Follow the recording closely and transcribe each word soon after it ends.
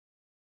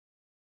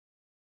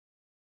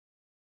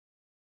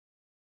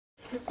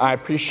I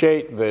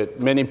appreciate that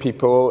many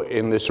people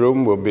in this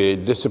room will be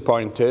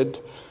disappointed,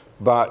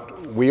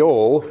 but we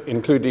all,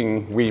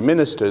 including we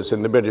ministers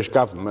in the British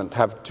government,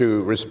 have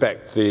to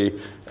respect the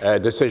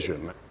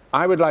decision.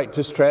 I would like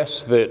to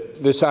stress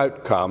that this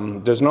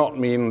outcome does not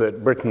mean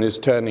that Britain is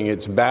turning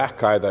its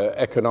back, either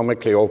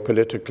economically or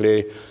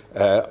politically,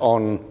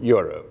 on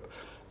Europe.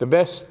 The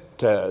best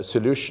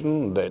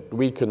solution that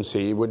we can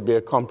see would be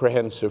a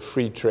comprehensive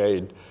free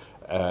trade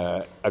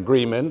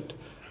agreement,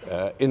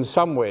 in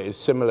some ways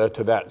similar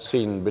to that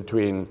seen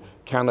between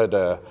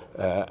Canada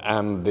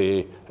and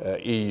the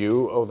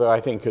EU, although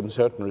I think in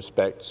certain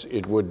respects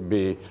it would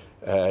be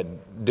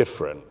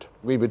different.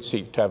 We would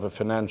seek to have a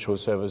financial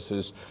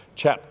services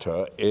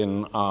chapter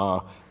in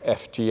our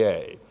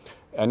FTA,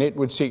 and it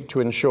would seek to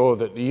ensure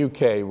that the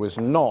UK was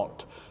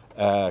not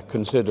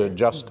considered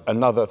just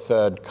another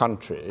third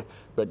country,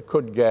 but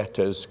could get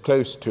as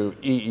close to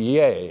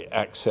EEA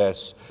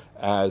access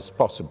as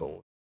possible.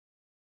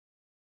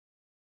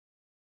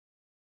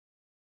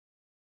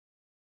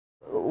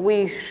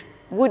 We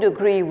would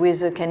agree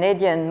with the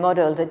Canadian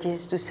model, that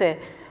is to say,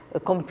 a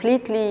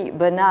completely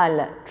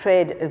banal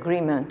trade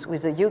agreement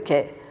with the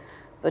UK,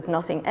 but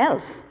nothing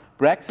else.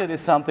 Brexit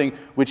is something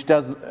which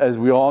does, as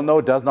we all know,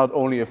 does not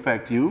only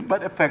affect you,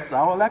 but affects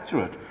our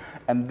electorate.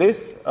 And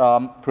this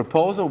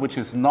proposal, which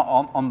is not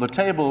on the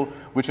table,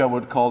 which I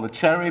would call the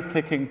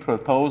cherry-picking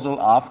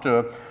proposal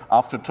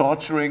after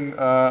torturing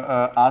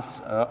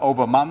us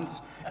over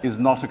months, is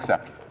not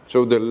acceptable.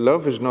 So the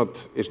love is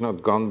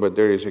not gone, but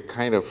there is a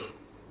kind of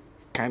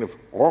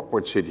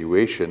awkward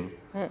situation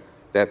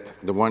that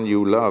the one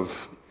you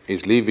love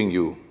is leaving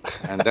you,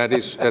 and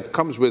that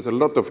comes with a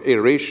lot of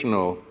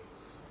irrational,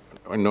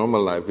 in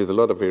normal life, with a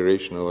lot of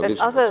irrational. But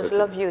others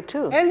love you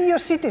too. And your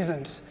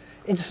citizens.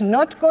 It's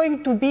not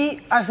going to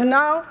be as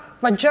now,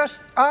 but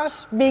just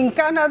us being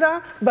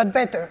Canada, but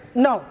better.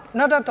 No,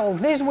 not at all.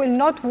 This will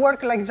not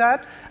work like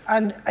that,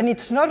 and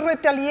it's not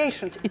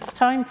retaliation. It's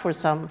time for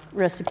some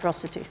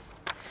reciprocity,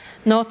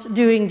 not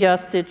doing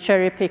just a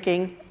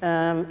cherry-picking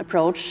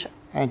approach.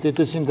 And it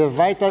is in the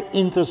vital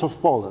interest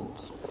of Poland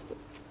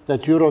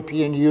that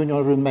European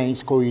Union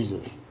remains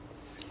cohesive,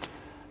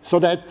 so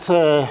that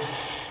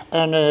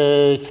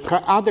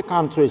other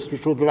countries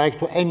which would like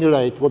to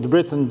emulate what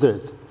Britain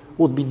did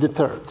would be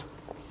deterred.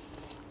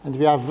 And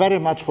we are very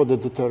much for the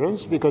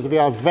deterrence, because we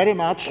are very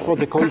much for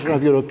the cohesion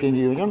of European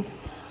Union,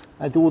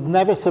 and we would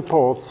never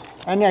support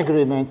any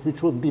agreement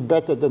which would be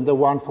better than the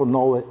one for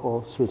Norway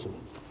or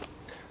Switzerland.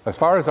 As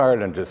far as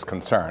Ireland is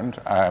concerned,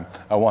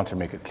 I want to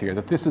make it clear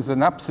that this is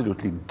an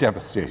absolutely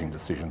devastating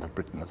decision that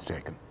Britain has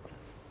taken.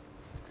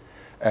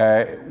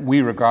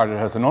 We regard it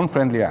as an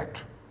unfriendly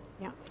act.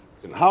 Yeah.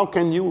 How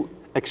can you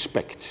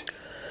expect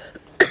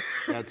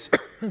that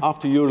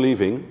after you're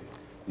leaving,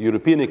 the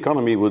European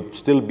economy would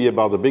still be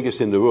about the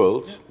biggest in the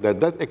world,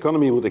 that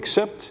economy would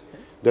accept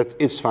that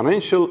its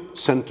financial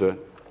center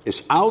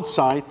is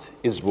outside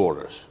its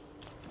borders?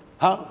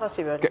 How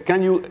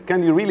can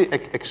you really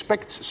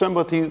expect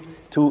somebody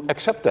to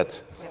accept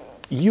that?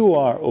 You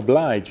are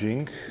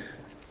obliging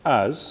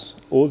us,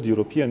 all the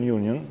European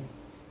Union,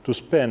 to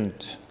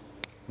spend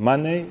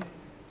money,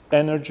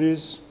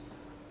 energies,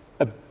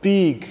 a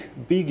big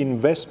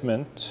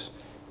investment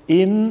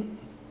in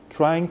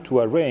trying to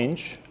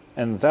arrange,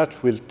 and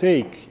that will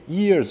take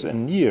years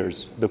and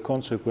years, the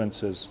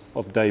consequences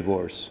of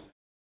divorce.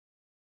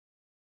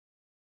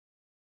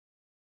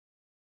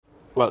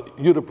 Well,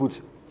 Europe would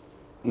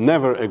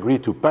never agree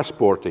to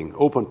passporting,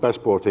 open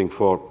passporting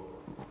for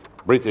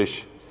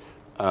British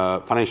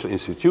financial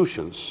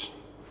institutions,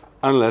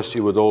 unless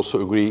you would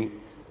also agree,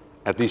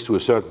 at least to a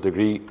certain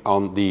degree,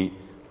 on the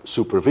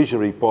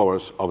supervisory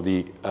powers of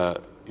the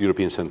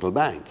European Central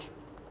Bank.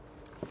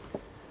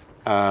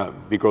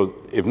 Because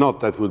if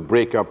not, that would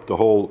break up the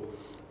whole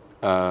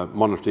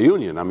monetary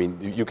union. I mean,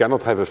 you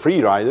cannot have a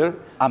free rider.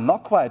 I'm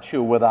not quite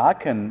sure whether I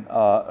can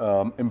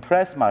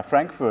impress my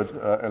Frankfurt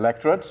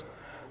electorate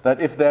that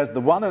if there's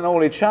the one and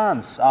only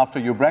chance after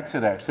your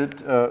Brexit exit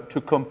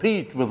to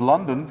compete with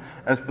London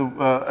as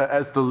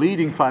the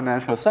leading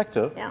financial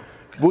sector, yeah.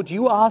 Would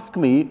you ask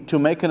me to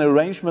make an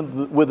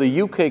arrangement with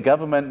the UK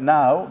government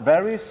now,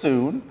 very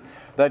soon,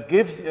 that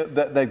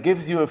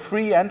gives you a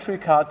free entry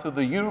card to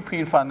the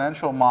European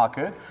financial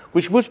market,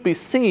 which would be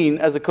seen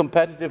as a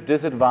competitive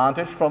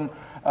disadvantage from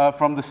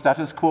the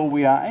status quo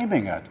we are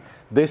aiming at?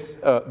 This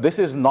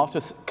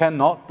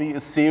cannot be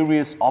a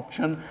serious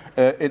option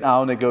in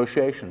our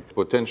negotiation.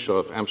 Potential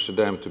of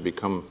Amsterdam to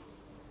become,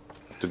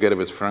 together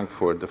with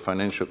Frankfurt, the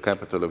financial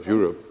capital of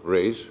Europe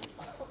raise,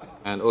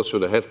 and also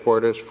the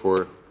headquarters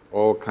for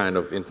all kind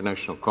of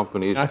international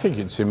companies. I think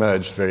it's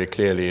emerged very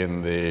clearly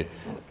in the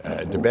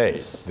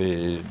debate.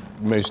 The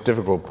most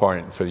difficult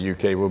point for the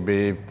UK will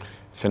be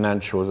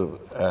financial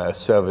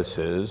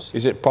services.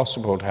 Is it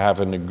possible to have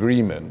an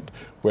agreement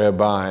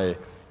whereby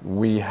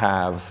we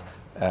have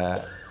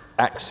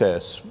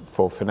access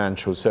for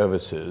financial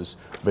services,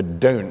 but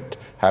don't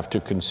have to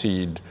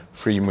concede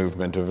free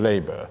movement of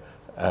labour?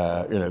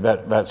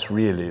 That's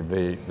really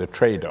the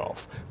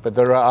trade-off. But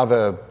there are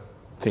other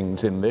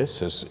things in this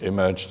has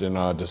emerged in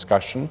our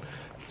discussion,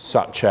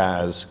 such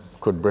as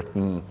could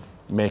Britain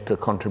make a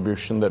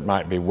contribution that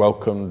might be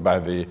welcomed by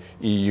the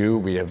EU.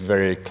 We have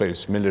very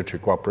close military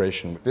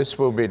cooperation. This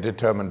will be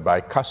determined by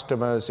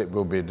customers, it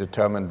will be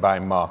determined by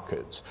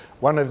markets.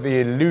 One of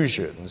the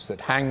illusions that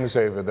hangs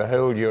over the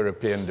whole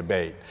European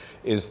debate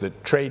is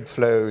that trade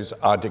flows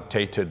are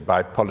dictated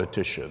by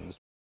politicians.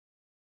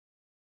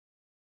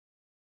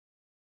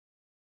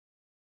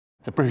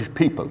 The British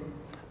people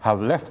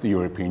have left the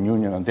European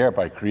Union and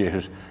thereby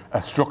created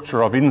a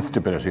structure of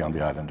instability on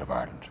the island of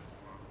Ireland.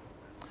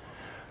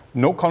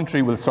 No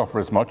country will suffer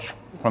as much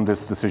from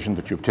this decision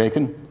that you've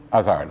taken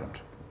as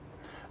Ireland.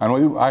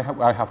 And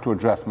I have to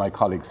address my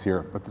colleagues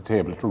here at the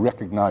table to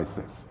recognise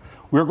this.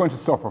 We're going to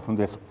suffer from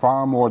this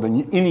far more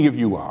than any of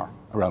you are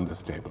around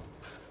this table.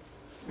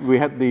 We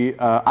had the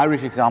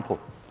Irish example,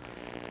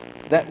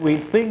 that we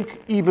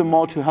think even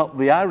more to help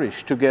the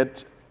Irish to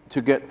get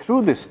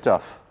through this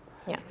stuff.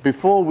 Yeah.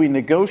 Before we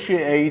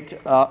negotiate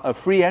a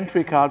free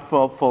entry card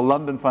for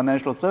London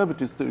financial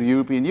services to the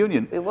European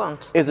Union,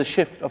 is a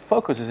shift of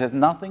focus. It has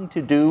nothing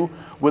to do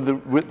with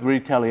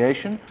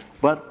retaliation,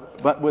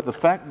 but with the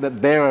fact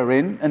that they are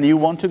in and you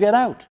want to get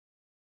out.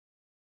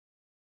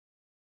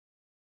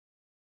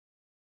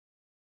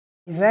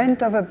 In the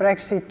event of a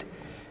Brexit,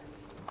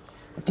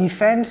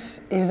 defense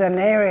is an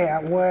area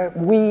where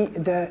we,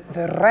 the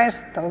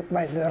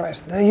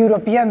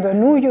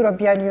new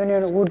European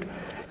Union would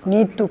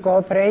need to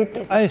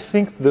cooperate. I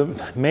think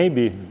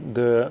maybe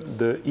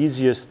the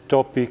easiest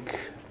topic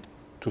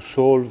to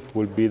solve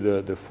will be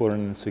the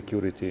foreign and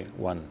security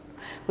one.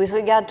 With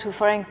regard to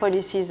foreign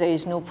policies, there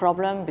is no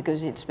problem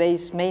because it's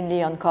based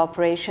mainly on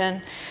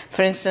cooperation.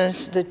 For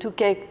instance, the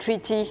Touquet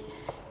Treaty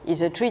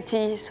is a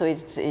treaty, so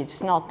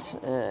it's not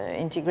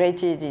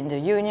integrated in the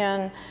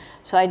Union.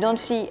 So I don't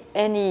see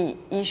any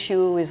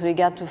issue with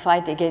regard to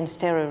fight against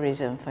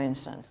terrorism, for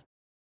instance.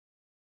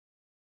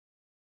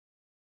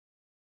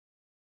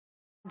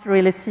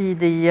 Really see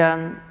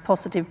the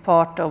positive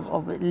part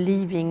of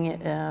leaving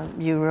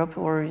Europe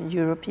or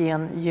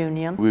European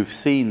Union. We've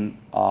seen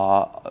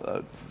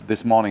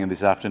this morning and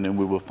this afternoon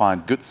we will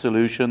find good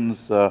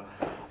solutions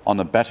on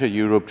a better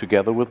Europe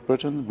together with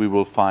Britain. We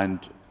will find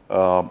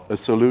a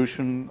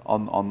solution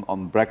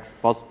on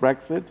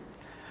post-Brexit.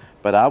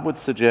 But I would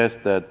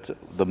suggest that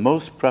the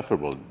most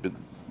preferable,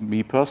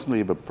 me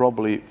personally, but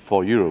probably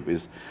for Europe,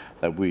 is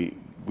that we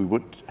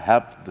would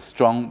have the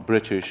strong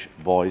British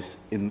voice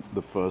in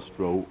the first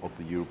row of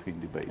the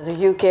European debate.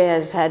 The UK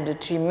has had a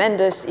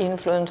tremendous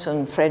influence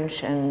on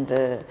French and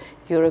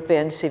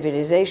European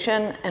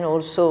civilization and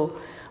also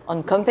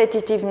on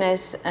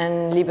competitiveness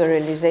and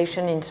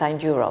liberalization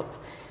inside Europe.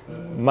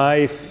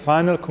 My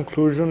final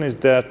conclusion is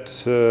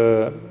that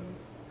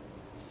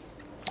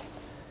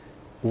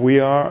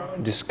we are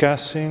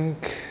discussing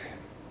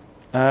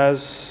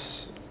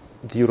as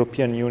the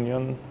European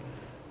Union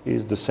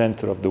is the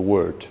center of the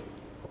world.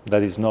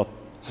 That is not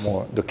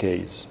more the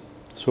case.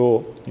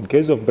 So, in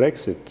case of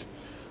Brexit,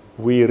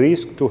 we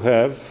risk to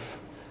have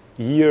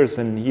years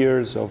and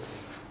years of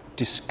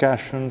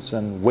discussions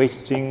and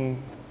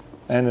wasting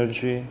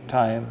energy,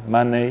 time,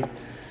 money,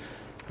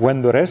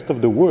 when the rest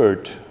of the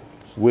world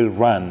will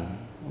run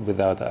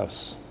without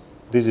us.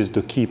 This is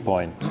the key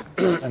point.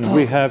 And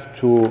we have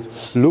to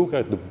look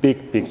at the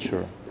big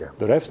picture. Yeah.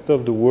 The rest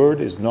of the world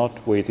is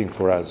not waiting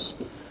for us.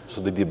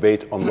 So the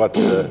debate on what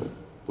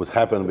would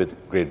happen with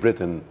Great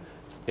Britain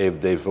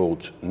if they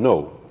vote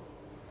no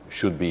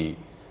should be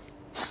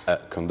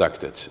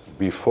conducted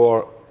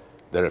before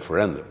the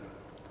referendum.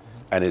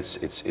 And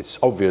it's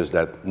obvious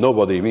that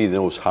nobody really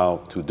knows how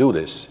to do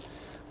this,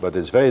 but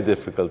it's very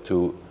difficult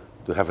to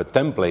have a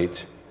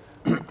template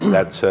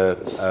that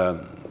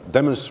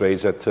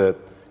demonstrates that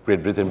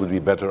Great Britain would be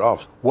better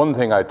off. One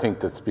thing I think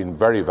that's been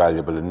very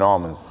valuable in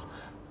Norman's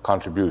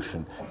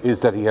contribution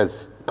is that he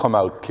has come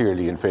out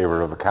clearly in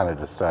favour of a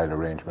Canada-style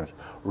arrangement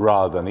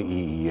rather than the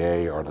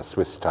EEA or the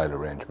Swiss-style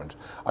arrangement.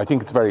 I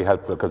think it's very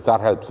helpful because that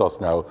helps us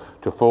now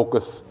to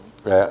focus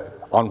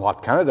on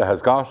what Canada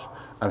has got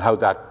and how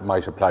that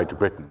might apply to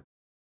Britain.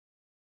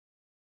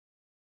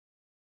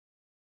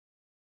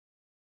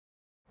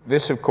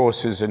 This, of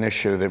course, is an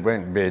issue that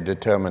won't be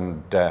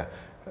determined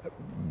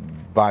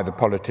by the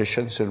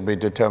politicians, it will be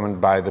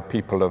determined by the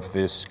people of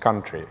this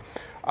country.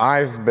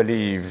 I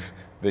believe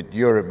that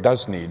Europe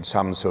does need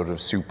some sort of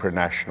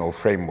supranational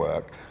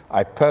framework.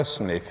 I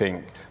personally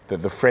think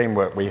that the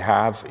framework we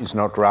have is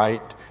not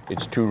right,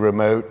 it's too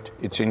remote,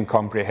 it's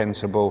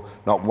incomprehensible,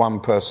 not one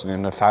person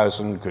in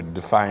 1,000 could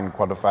define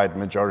qualified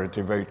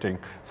majority voting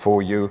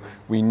for you.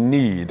 We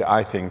need,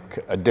 I think,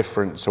 a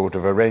different sort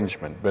of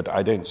arrangement, but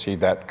I don't see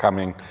that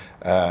coming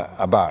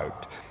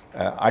about.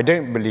 I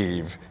don't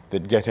believe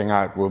that getting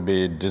out will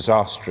be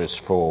disastrous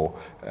for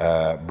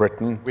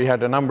Britain. We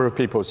had a number of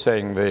people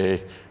saying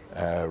they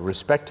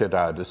respected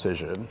our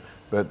decision,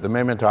 but the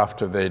moment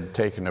after they'd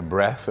taken a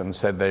breath and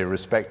said they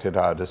respected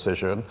our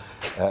decision,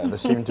 there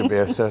seemed to be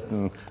a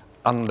certain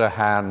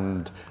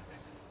underhand,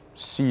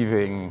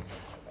 seething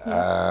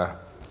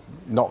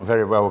not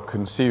very well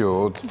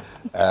concealed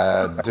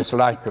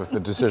dislike of the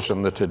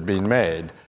decision that had been made.